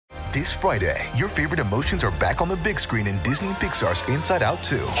This Friday, your favorite emotions are back on the big screen in Disney and Pixar's Inside Out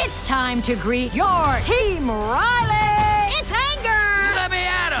 2. It's time to greet your Team Riley! It's anger! Let me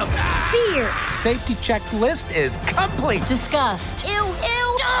at him! Fear! Safety checklist is complete! Disgust! Ew,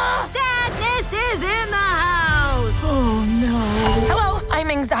 ew! Sadness is in the house! Oh, no. Hello, I'm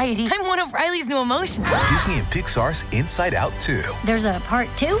anxiety. I'm one of Riley's new emotions. Disney and Pixar's Inside Out 2. There's a part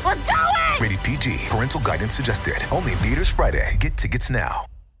 2? We're going! Rated PG. Parental guidance suggested. Only in theaters Friday. Get tickets now.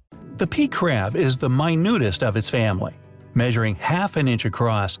 The pea crab is the minutest of its family. Measuring half an inch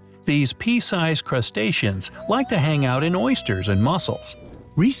across, these pea-sized crustaceans like to hang out in oysters and mussels.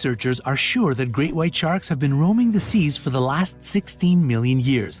 Researchers are sure that great white sharks have been roaming the seas for the last 16 million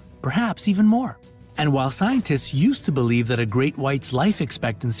years, perhaps even more. And while scientists used to believe that a great white's life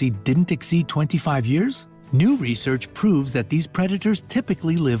expectancy didn't exceed 25 years, new research proves that these predators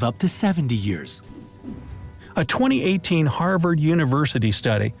typically live up to 70 years. A 2018 Harvard University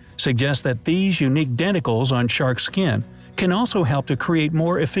study suggests that these unique denticles on shark skin can also help to create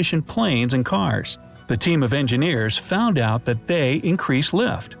more efficient planes and cars. The team of engineers found out that they increase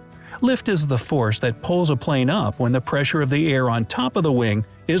lift. Lift is the force that pulls a plane up when the pressure of the air on top of the wing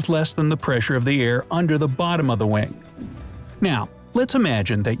is less than the pressure of the air under the bottom of the wing. Now, let's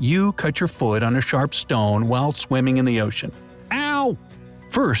imagine that you cut your foot on a sharp stone while swimming in the ocean. Ow!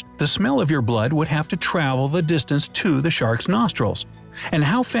 First, the smell of your blood would have to travel the distance to the shark's nostrils, and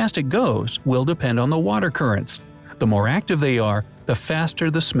how fast it goes will depend on the water currents. The more active they are, the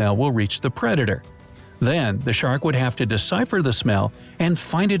faster the smell will reach the predator. Then, the shark would have to decipher the smell and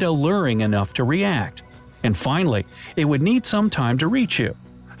find it alluring enough to react. And finally, it would need some time to reach you.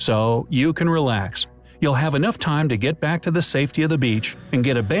 So, you can relax. You'll have enough time to get back to the safety of the beach and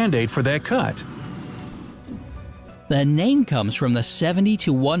get a Band-Aid for that cut. The name comes from the 70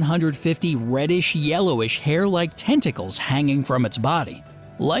 to 150 reddish-yellowish hair-like tentacles hanging from its body.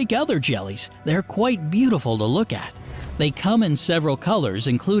 Like other jellies, they're quite beautiful to look at. They come in several colors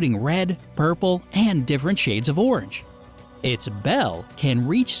including red, purple, and different shades of orange. Its bell can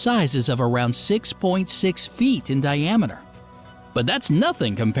reach sizes of around 6.6 feet in diameter. But that's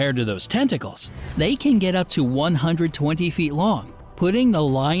nothing compared to those tentacles. They can get up to 120 feet long, putting the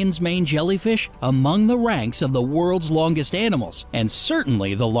lion's mane jellyfish among the ranks of the world's longest animals and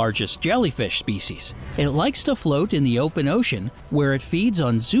certainly the largest jellyfish species. It likes to float in the open ocean where it feeds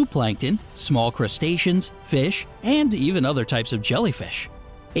on zooplankton, small crustaceans, fish, and even other types of jellyfish.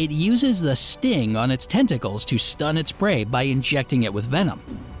 It uses the sting on its tentacles to stun its prey by injecting it with venom.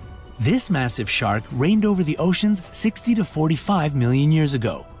 This massive shark reigned over the oceans 60 to 45 million years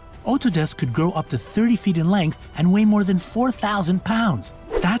ago. Otodus could grow up to 30 feet in length and weigh more than 4,000 pounds.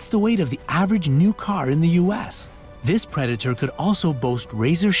 That's the weight of the average new car in the US. This predator could also boast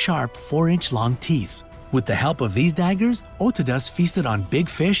razor-sharp 4-inch long teeth. With the help of these daggers, Otodus feasted on big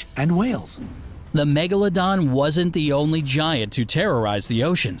fish and whales. The Megalodon wasn't the only giant to terrorize the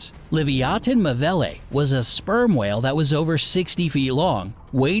oceans. Livyatan mavele was a sperm whale that was over 60 feet long,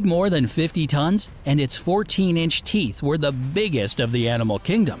 weighed more than 50 tons, and its 14-inch teeth were the biggest of the animal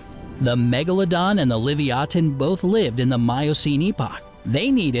kingdom. The Megalodon and the Livyatan both lived in the Miocene epoch.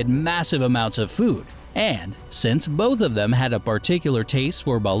 They needed massive amounts of food, and since both of them had a particular taste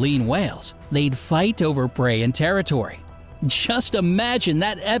for baleen whales, they'd fight over prey and territory. Just imagine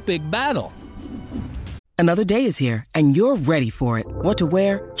that epic battle! Another day is here, and you're ready for it. What to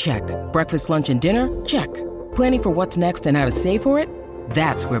wear? Check. Breakfast, lunch, and dinner? Check. Planning for what's next and how to save for it?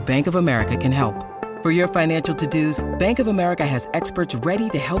 That's where Bank of America can help. For your financial to-dos, Bank of America has experts ready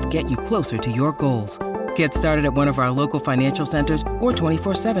to help get you closer to your goals. Get started at one of our local financial centers or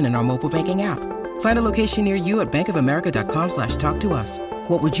 24/7 in our mobile banking app. Find a location near you at bankofamerica.com/talktous.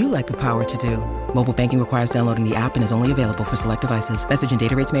 What would you like the power to do? Mobile banking requires downloading the app and is only available for select devices. Message and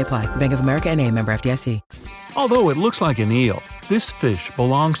data rates may apply. Bank of America N.A., member FDIC. Although it looks like an eel, this fish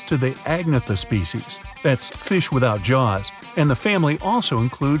belongs to the Agnatha species. That's fish without jaws, and the family also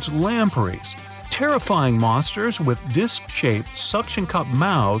includes lampreys, terrifying monsters with disc-shaped suction cup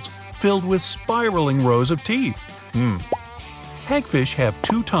mouths filled with spiraling rows of teeth. Hagfish have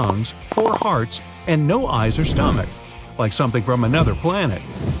 2 tongues, 4 hearts, and no eyes or stomach, like something from another planet.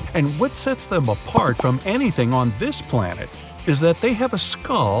 And what sets them apart from anything on this planet is that they have a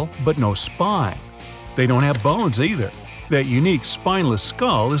skull but no spine. They don't have bones either. That unique spineless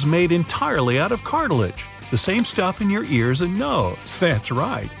skull is made entirely out of cartilage, the same stuff in your ears and nose, that's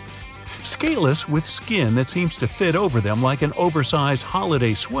right. Scaleless with skin that seems to fit over them like an oversized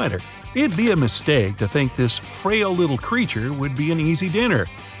holiday sweater. It'd be a mistake to think this frail little creature would be an easy dinner.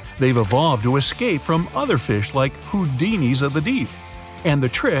 They've evolved to escape from other fish like Houdinis of the deep. And the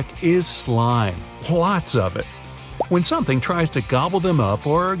trick is slime. Lots of it. When something tries to gobble them up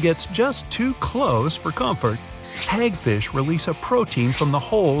or gets just too close for comfort, hagfish release a protein from the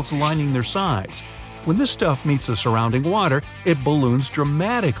holes lining their sides. When this stuff meets the surrounding water, it balloons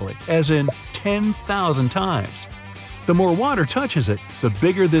dramatically, as in 10,000 times. The more water touches it, the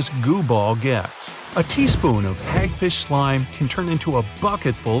bigger this goo ball gets. A teaspoon of hagfish slime can turn into a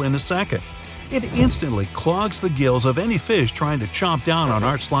bucketful in a second. It instantly clogs the gills of any fish trying to chomp down on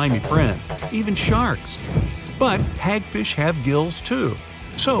our slimy friend, even sharks. But hagfish have gills too.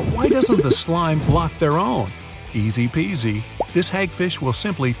 So why doesn't the slime block their own? Easy peasy. This hagfish will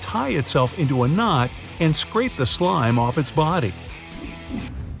simply tie itself into a knot and scrape the slime off its body.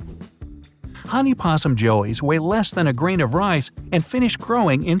 Honey possum joeys weigh less than a grain of rice and finish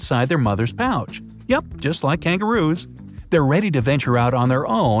growing inside their mother's pouch. Yep, just like kangaroos. They're ready to venture out on their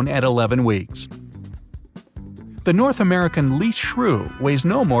own at 11 weeks. The North American least shrew weighs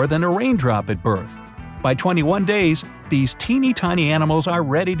no more than a raindrop at birth. By 21 days, these teeny tiny animals are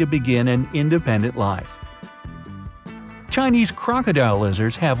ready to begin an independent life. Chinese crocodile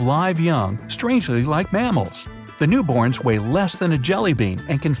lizards have live young, strangely like mammals. The newborns weigh less than a jelly bean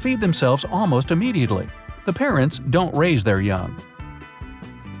and can feed themselves almost immediately. The parents don't raise their young.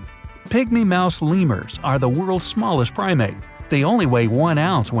 Pygmy mouse lemurs are the world's smallest primate. They only weigh 1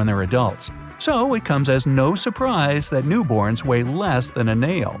 ounce when they're adults, so it comes as no surprise that newborns weigh less than a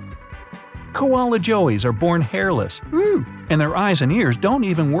nail. Koala joeys are born hairless, and their eyes and ears don't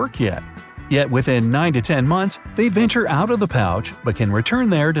even work yet. Yet within 9 to 10 months, they venture out of the pouch but can return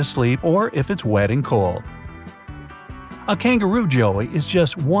there to sleep or if it's wet and cold. A kangaroo joey is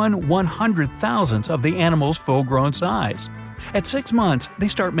just 1/100,000th of the animal's full-grown size. At 6 months, they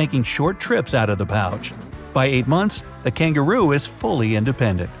start making short trips out of the pouch. By 8 months, the kangaroo is fully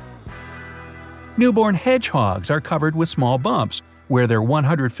independent. Newborn hedgehogs are covered with small bumps, where their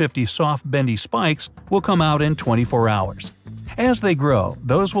 150 soft bendy spikes will come out in 24 hours. As they grow,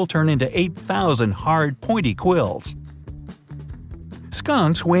 those will turn into 8,000 hard, pointy quills.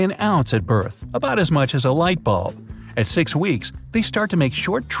 Skunks weigh 1 ounce at birth, about as much as a light bulb. At 6 weeks, they start to make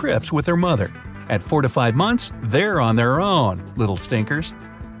short trips with their mother. At 4 to 5 months, they're on their own, little stinkers.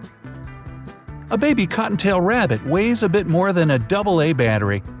 A baby cottontail rabbit weighs a bit more than a AA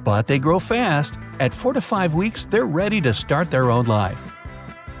battery, but they grow fast. At 4 to 5 weeks, they're ready to start their own life.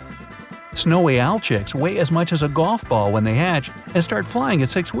 Snowy owl chicks weigh as much as a golf ball when they hatch and start flying at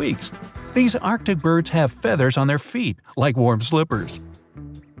 6 weeks. These Arctic birds have feathers on their feet, like warm slippers.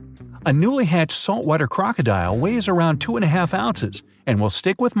 A newly hatched saltwater crocodile weighs around 2.5 ounces and will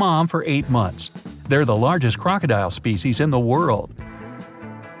stick with mom for 8 months. They're the largest crocodile species in the world.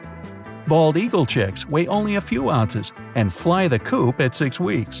 Bald eagle chicks weigh only a few ounces and fly the coop at 6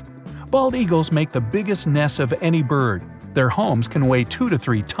 weeks. Bald eagles make the biggest nests of any bird. Their homes can weigh 2 to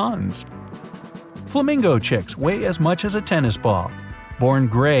 3 tons. Flamingo chicks weigh as much as a tennis ball. Born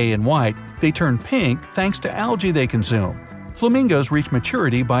gray and white, they turn pink thanks to algae they consume. Flamingos reach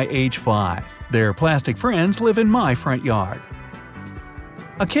maturity by age 5. Their plastic friends live in my front yard.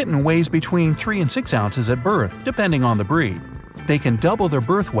 A kitten weighs between 3 and 6 ounces at birth, depending on the breed. They can double their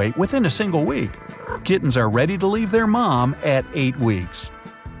birth weight within a single week. Kittens are ready to leave their mom at 8 weeks.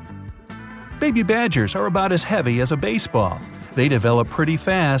 Baby badgers are about as heavy as a baseball. They develop pretty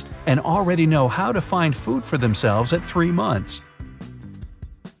fast and already know how to find food for themselves at 3 months.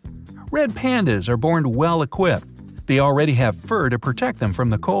 Red pandas are born well-equipped. They already have fur to protect them from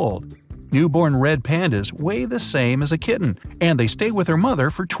the cold. Newborn red pandas weigh the same as a kitten, and they stay with their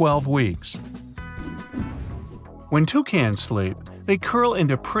mother for 12 weeks. When toucans sleep, they curl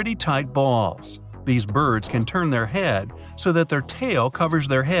into pretty tight balls. These birds can turn their head so that their tail covers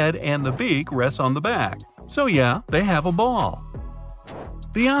their head and the beak rests on the back. So yeah, they have a ball.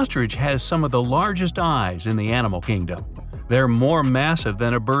 The ostrich has some of the largest eyes in the animal kingdom. They're more massive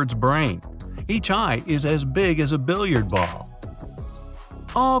than a bird's brain. Each eye is as big as a billiard ball.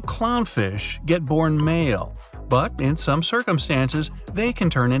 All clownfish get born male, but in some circumstances, they can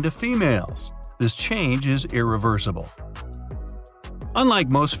turn into females. This change is irreversible. Unlike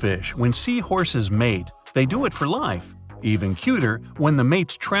most fish, when seahorses mate, they do it for life. Even cuter, when the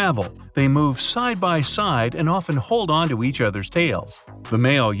mates travel, they move side by side and often hold on to each other's tails. The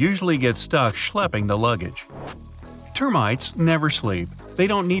male usually gets stuck schlepping the luggage. Termites never sleep. They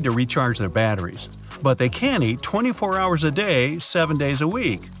don't need to recharge their batteries. But they can eat 24 hours a day, 7 days a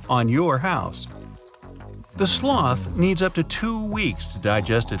week, on your house. The sloth needs up to 2 weeks to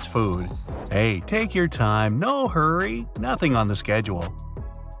digest its food. Hey, take your time, no hurry, nothing on the schedule.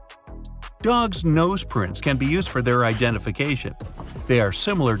 Dogs' nose prints can be used for their identification. They are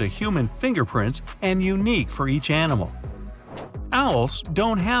similar to human fingerprints and unique for each animal. Owls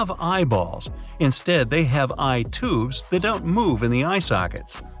don't have eyeballs. Instead, they have eye tubes that don't move in the eye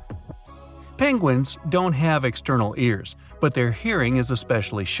sockets. Penguins don't have external ears, but their hearing is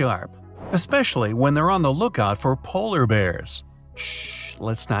especially sharp, especially when they're on the lookout for polar bears. Shh,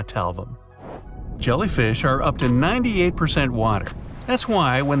 let's not tell them. Jellyfish are up to 98% water. That's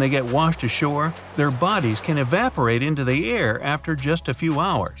why when they get washed ashore, their bodies can evaporate into the air after just a few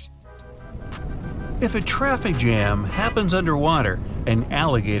hours. If a traffic jam happens underwater, an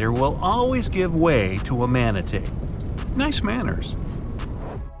alligator will always give way to a manatee. Nice manners.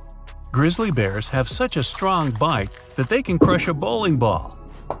 Grizzly bears have such a strong bite that they can crush a bowling ball.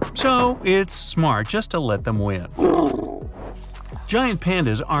 So it's smart just to let them win. Giant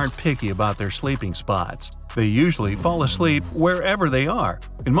pandas aren't picky about their sleeping spots. They usually fall asleep wherever they are,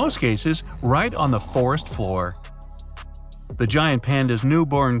 in most cases right on the forest floor. The giant panda's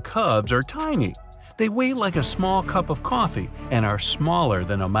newborn cubs are tiny. They weigh like a small cup of coffee and are smaller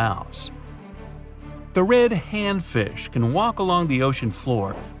than a mouse. The red handfish can walk along the ocean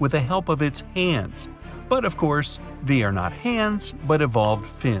floor with the help of its hands. But of course, they are not hands, but evolved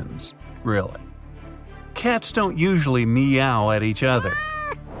fins. Really. Cats don't usually meow at each other.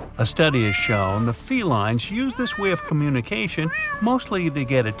 A study has shown the felines use this way of communication mostly to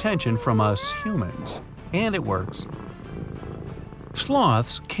get attention from us humans. And it works.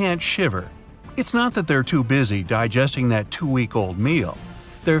 Sloths can't shiver. It's not that they're too busy digesting that 2-week-old meal.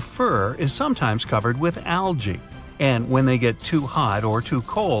 Their fur is sometimes covered with algae, and when they get too hot or too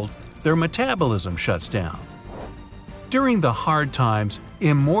cold, their metabolism shuts down. During the hard times,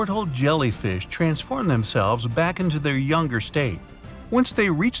 immortal jellyfish transform themselves back into their younger state. Once they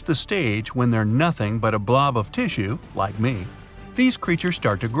reach the stage when they're nothing but a blob of tissue, like me, these creatures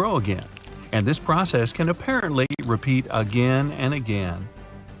start to grow again, and this process can apparently repeat again and again.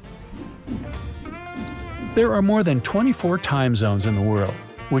 There are more than 24 time zones in the world,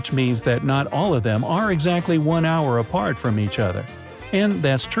 which means that not all of them are exactly 1 hour apart from each other. And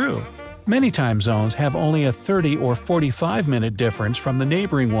that's true. Many time zones have only a 30 or 45-minute difference from the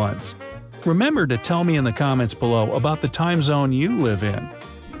neighboring ones. Remember to tell me in the comments below about the time zone you live in.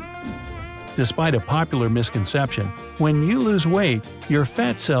 Despite a popular misconception, when you lose weight, your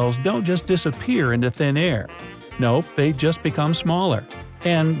fat cells don't just disappear into thin air. Nope, they just become smaller.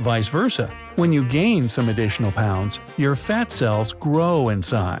 And vice versa. When you gain some additional pounds, your fat cells grow in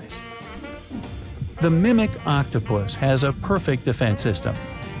size. The mimic octopus has a perfect defense system.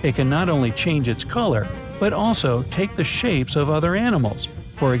 It can not only change its color, but also take the shapes of other animals,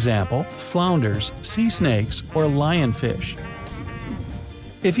 for example, flounders, sea snakes, or lionfish.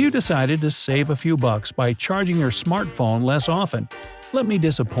 If you decided to save a few bucks by charging your smartphone less often, let me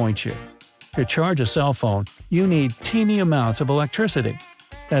disappoint you. To charge a cell phone, you need teeny amounts of electricity.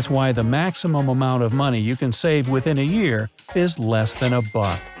 That's why the maximum amount of money you can save within a year is less than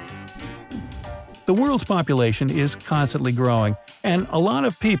 $1. The world's population is constantly growing, and a lot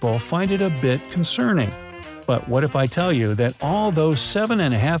of people find it a bit concerning. But what if I tell you that all those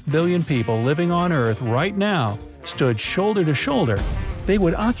 7.5 billion people living on Earth right now stood shoulder to shoulder, they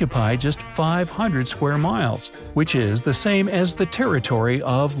would occupy just 500 square miles, which is the same as the territory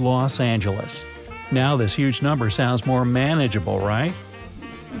of Los Angeles. Now this huge number sounds more manageable, right?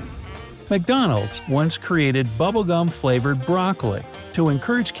 McDonald's once created bubblegum-flavored broccoli to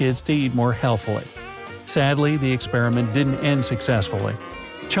encourage kids to eat more healthily. Sadly, the experiment didn't end successfully.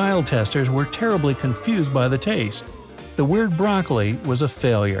 Child testers were terribly confused by the taste. The weird broccoli was a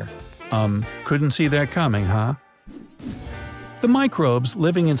failure. Couldn't see that coming, huh? The microbes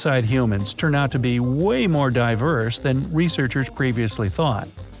living inside humans turn out to be way more diverse than researchers previously thought.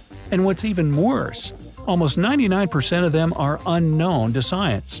 And what's even worse, almost 99% of them are unknown to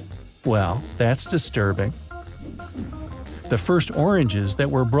science. Well, that's disturbing. The first oranges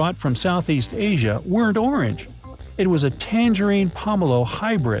that were brought from Southeast Asia weren't orange. It was a tangerine pomelo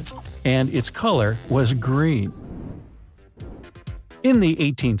hybrid, and its color was green. In the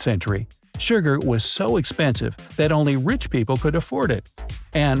 18th century, sugar was so expensive that only rich people could afford it.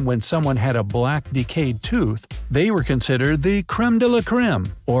 And when someone had a black decayed tooth, they were considered the crème de la crème,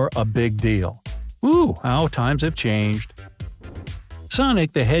 or a big deal. Ooh, how times have changed.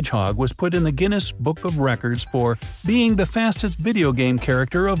 Sonic the Hedgehog was put in the Guinness Book of Records for being the fastest video game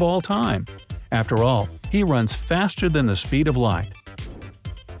character of all time. After all, he runs faster than the speed of light.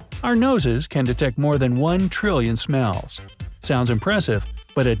 Our noses can detect more than 1 trillion smells. Sounds impressive,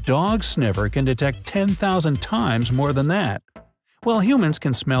 but a dog's sniffer can detect 10,000 times more than that. While humans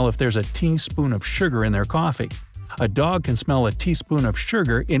can smell if there's a teaspoon of sugar in their coffee, a dog can smell a teaspoon of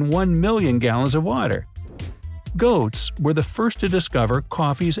sugar in 1 million gallons of water. Goats were the first to discover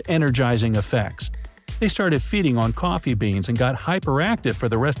coffee's energizing effects. They started feeding on coffee beans and got hyperactive for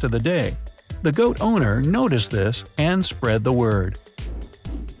the rest of the day. The goat owner noticed this and spread the word.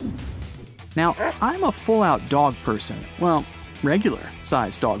 Now, I'm a full-out dog person. Well,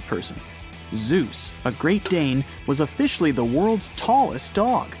 regular-sized dog person. Zeus, a Great Dane, was officially the world's tallest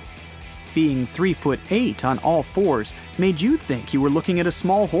dog. Being 3'8" on all fours made you think you were looking at a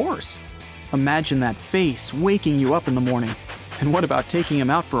small horse. Imagine that face waking you up in the morning. And what about taking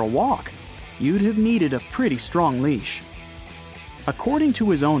him out for a walk? You'd have needed a pretty strong leash. According to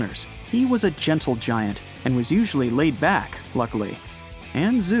his owners, he was a gentle giant and was usually laid back, luckily.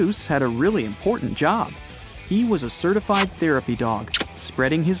 And Zeus had a really important job. He was a certified therapy dog,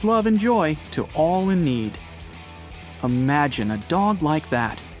 spreading his love and joy to all in need. Imagine a dog like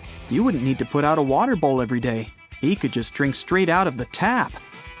that. You wouldn't need to put out a water bowl every day. He could just drink straight out of the tap.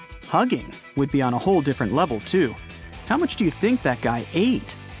 Hugging would be on a whole different level, too. How much do you think that guy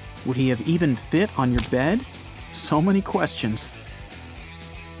ate? Would he have even fit on your bed? So many questions.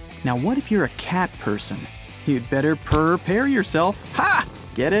 Now, what if you're a cat person? You'd better prepare yourself. Ha!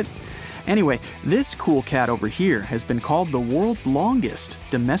 Get it? Anyway, this cool cat over here has been called the world's longest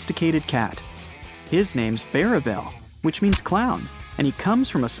domesticated cat. His name's Baravel, which means clown, and he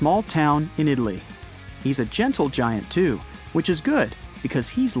comes from a small town in Italy. He's a gentle giant too, which is good because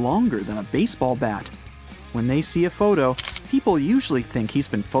he's longer than a baseball bat. When they see a photo, people usually think he's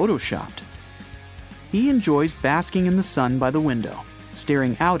been photoshopped. He enjoys basking in the sun by the window,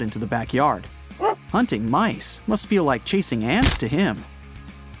 staring out into the backyard. Hunting mice must feel like chasing ants to him.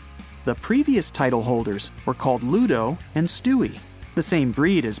 The previous title holders were called Ludo and Stewie, the same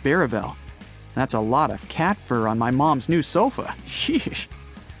breed as Baravel. That's a lot of cat fur on my mom's new sofa. Sheesh.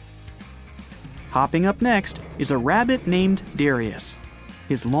 Hopping up next is a rabbit named Darius.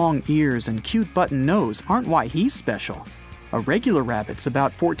 His long ears and cute button nose aren't why he's special. A regular rabbit's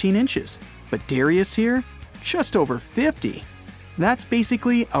about 14 inches, but Darius here, just over 50. That's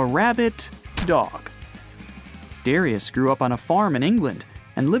basically a rabbit dog. Darius grew up on a farm in England,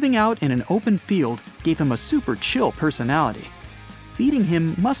 and living out in an open field gave him a super chill personality. Feeding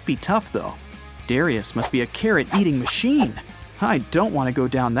him must be tough though. Darius must be a carrot-eating machine. I don't want to go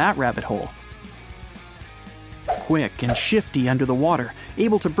down that rabbit hole. Quick and shifty under the water,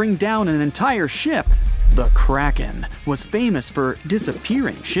 able to bring down an entire ship, the Kraken was famous for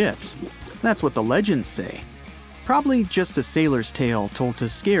disappearing ships. That's what the legends say. Probably just a sailor's tale told to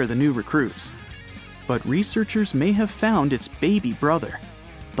scare the new recruits. But researchers may have found its baby brother.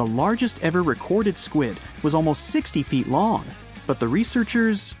 The largest ever recorded squid was almost 60 feet long, but the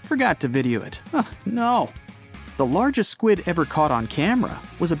researchers forgot to video it. No. The largest squid ever caught on camera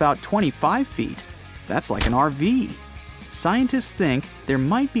was about 25 feet. That's like an RV. Scientists think there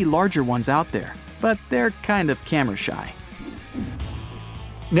might be larger ones out there, but they're kind of camera shy.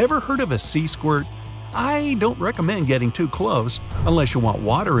 Never heard of a sea squirt? I don't recommend getting too close unless you want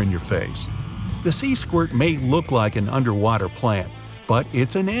water in your face. The sea squirt may look like an underwater plant, but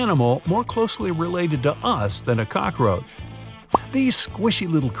it's an animal more closely related to us than a cockroach. These squishy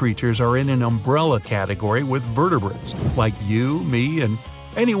little creatures are in an umbrella category with vertebrates, like you, me, and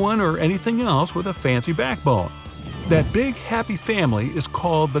anyone or anything else with a fancy backbone. That big happy family is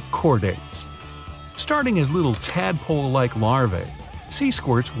called the chordates. Starting as little tadpole-like larvae, sea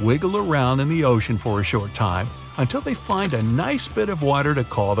squirts wiggle around in the ocean for a short time until they find a nice bit of water to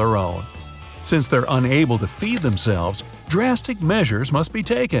call their own. Since they're unable to feed themselves, drastic measures must be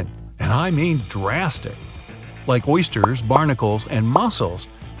taken, and I mean drastic. Like oysters, barnacles, and mussels,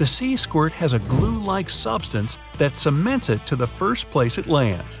 the sea squirt has a glue-like substance that cements it to the first place it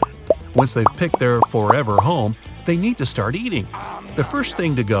lands. Once they've picked their forever home, they need to start eating. The first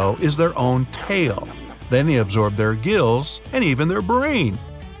thing to go is their own tail. Then they absorb their gills and even their brain.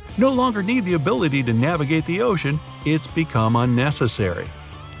 No longer need the ability to navigate the ocean, it's become unnecessary.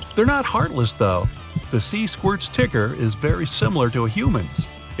 They're not heartless though. The sea squirt's ticker is very similar to a human's.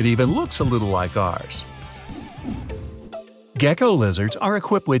 It even looks a little like ours. Gecko lizards are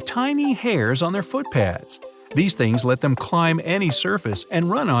equipped with tiny hairs on their foot pads. These things let them climb any surface and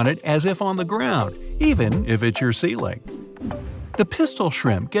run on it as if on the ground, even if it's your ceiling. The pistol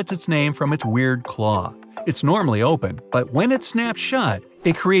shrimp gets its name from its weird claw. It's normally open, but when it snaps shut,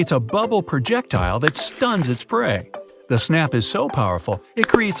 it creates a bubble projectile that stuns its prey. The snap is so powerful, it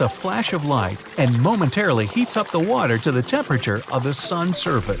creates a flash of light and momentarily heats up the water to the temperature of the sun's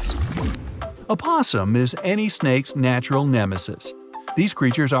surface. A possum is any snake's natural nemesis. These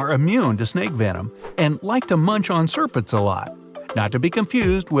creatures are immune to snake venom and like to munch on serpents a lot. Not to be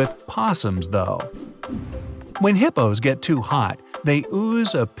confused with possums, though. When hippos get too hot, they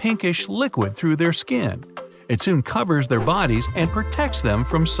ooze a pinkish liquid through their skin. It soon covers their bodies and protects them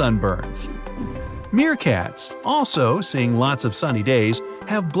from sunburns. Meerkats, also seeing lots of sunny days,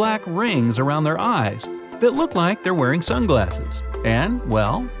 have black rings around their eyes that look like they're wearing sunglasses. And,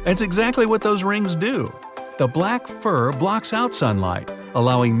 well, it's exactly what those rings do. The black fur blocks out sunlight,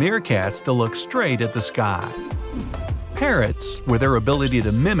 allowing meerkats to look straight at the sky. Parrots, with their ability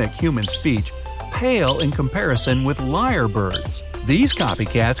to mimic human speech, pale in comparison with lyrebirds. These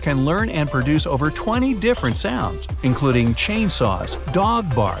copycats can learn and produce over 20 different sounds, including chainsaws,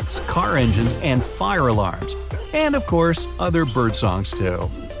 dog barks, car engines, and fire alarms, and of course, other bird songs too.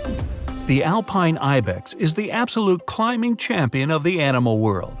 The alpine ibex is the absolute climbing champion of the animal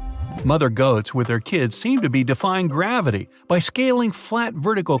world. Mother goats with their kids seem to be defying gravity by scaling flat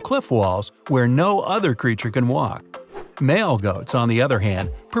vertical cliff walls where no other creature can walk. Male goats, on the other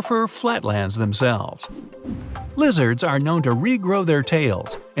hand, prefer flatlands themselves. Lizards are known to regrow their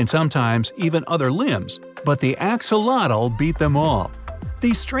tails, and sometimes even other limbs, but the axolotl beat them all.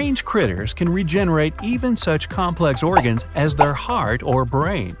 These strange critters can regenerate even such complex organs as their heart or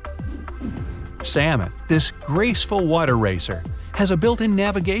brain. Salmon, this graceful water racer, has a built-in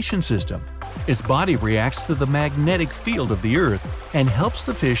navigation system. Its body reacts to the magnetic field of the Earth and helps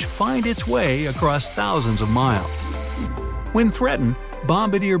the fish find its way across thousands of miles. When threatened,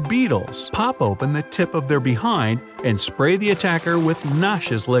 bombardier beetles pop open the tip of their behind and spray the attacker with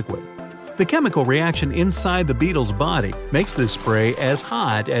nauseous liquid. The chemical reaction inside the beetle's body makes this spray as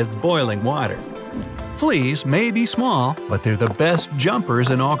hot as boiling water. Fleas may be small, but they're the best jumpers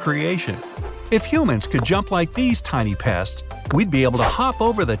in all creation. If humans could jump like these tiny pests, we'd be able to hop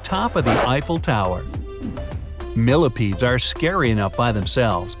over the top of the Eiffel Tower. Millipedes are scary enough by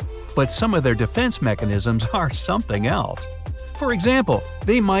themselves, but some of their defense mechanisms are something else. For example,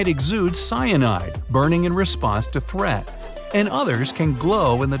 they might exude cyanide, burning in response to threat, and others can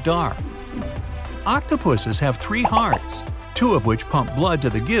glow in the dark. Octopuses have 3 hearts, 2 of which pump blood to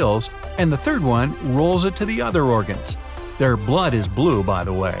the gills, and the third one rolls it to the other organs. Their blood is blue, by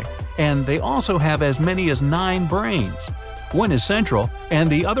the way, and they also have as many as 9 brains. 1 is central, and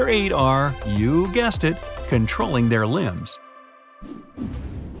the other 8 are, you guessed it, controlling their limbs.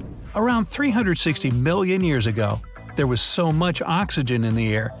 Around 360 million years ago, there was so much oxygen in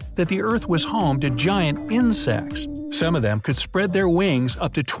the air that the Earth was home to giant insects. Some of them could spread their wings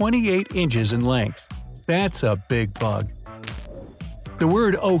up to 28 inches in length. That's a big bug. The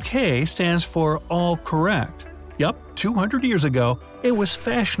word OK stands for all correct. Yup, 200 years ago, it was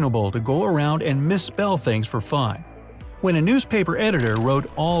fashionable to go around and misspell things for fun. When a newspaper editor wrote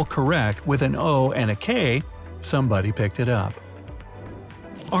all correct with an O and a K, somebody picked it up.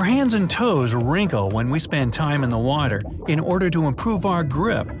 Our hands and toes wrinkle when we spend time in the water in order to improve our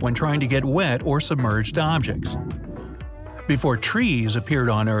grip when trying to get wet or submerged objects. Before trees appeared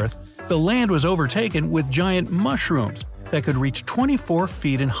on Earth, the land was overtaken with giant mushrooms that could reach 24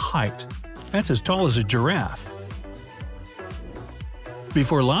 feet in height. That's as tall as a giraffe.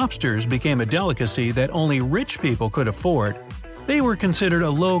 Before lobsters became a delicacy that only rich people could afford, they were considered a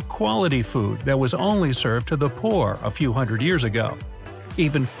low-quality food that was only served to the poor a few hundred years ago.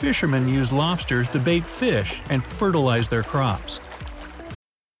 Even fishermen used lobsters to bait fish and fertilize their crops.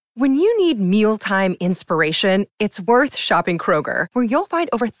 When you need mealtime inspiration, it's worth shopping Kroger, where you'll find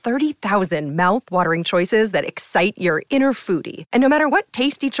over 30,000 mouth-watering choices that excite your inner foodie. And no matter what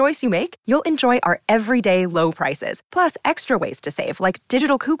tasty choice you make, you'll enjoy our everyday low prices, plus extra ways to save, like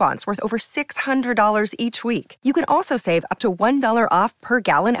digital coupons worth over $600 each week. You can also save up to $1 off per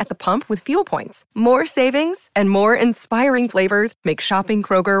gallon at the pump with fuel points. More savings and more inspiring flavors make shopping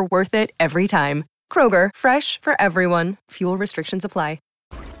Kroger worth it every time. Kroger, fresh for everyone. Fuel restrictions apply.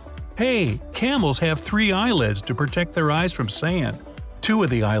 Hey, camels have 3 eyelids to protect their eyes from sand. 2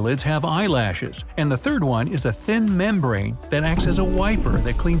 of the eyelids have eyelashes, and the third one is a thin membrane that acts as a wiper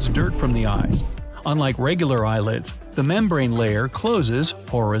that cleans dirt from the eyes. Unlike regular eyelids, the membrane layer closes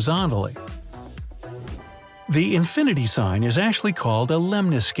horizontally. The infinity sign is actually called a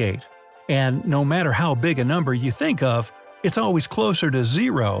lemniscate, and no matter how big a number you think of, it's always closer to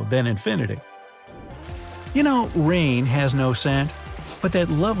 0 than infinity. You know, rain has no scent. But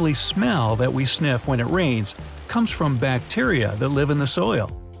that lovely smell that we sniff when it rains comes from bacteria that live in the soil.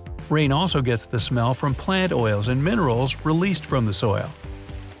 Rain also gets the smell from plant oils and minerals released from the soil.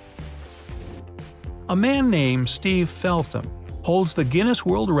 A man named Steve Feltham holds the Guinness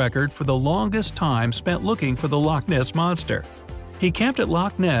World Record for the longest time spent looking for the Loch Ness Monster. He camped at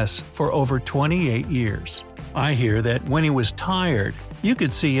Loch Ness for over 28 years. I hear that when he was tired, you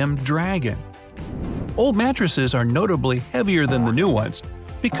could see him dragging. Old mattresses are notably heavier than the new ones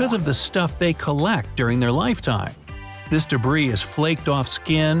because of the stuff they collect during their lifetime. This debris is flaked off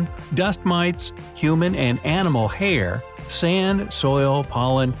skin, dust mites, human and animal hair, sand, soil,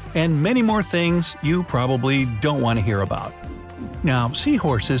 pollen, and many more things you probably don't want to hear about. Now,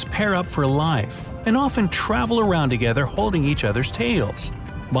 seahorses pair up for life and often travel around together holding each other's tails.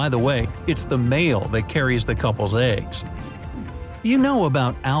 By the way, it's the male that carries the couple's eggs. You know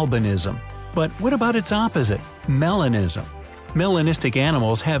about albinism, but what about its opposite, melanism? Melanistic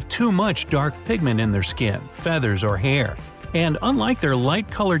animals have too much dark pigment in their skin, feathers, or hair, and unlike their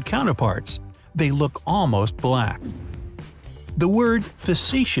light-colored counterparts, they look almost black. The word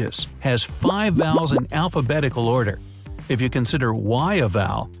facetious has 5 vowels in alphabetical order. If you consider Y a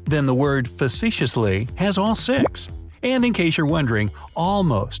vowel, then the word facetiously has all 6. And in case you're wondering,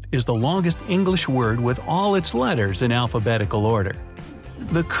 almost is the longest English word with all its letters in alphabetical order.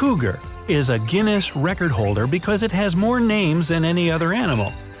 The cougar is a Guinness record holder because it has more names than any other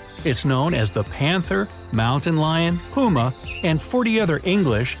animal. It's known as the panther, mountain lion, puma, and 40 other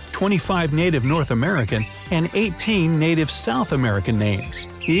English, 25 native North American, and 18 native South American names.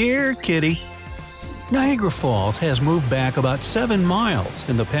 Here, kitty! Niagara Falls has moved back about 7 miles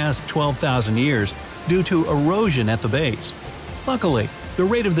in the past 12,000 years due to erosion at the base. Luckily, the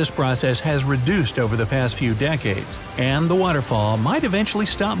rate of this process has reduced over the past few decades, and the waterfall might eventually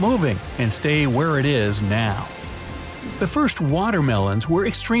stop moving and stay where it is now. The first watermelons were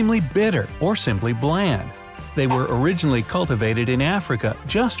extremely bitter or simply bland. They were originally cultivated in Africa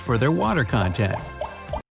just for their water content.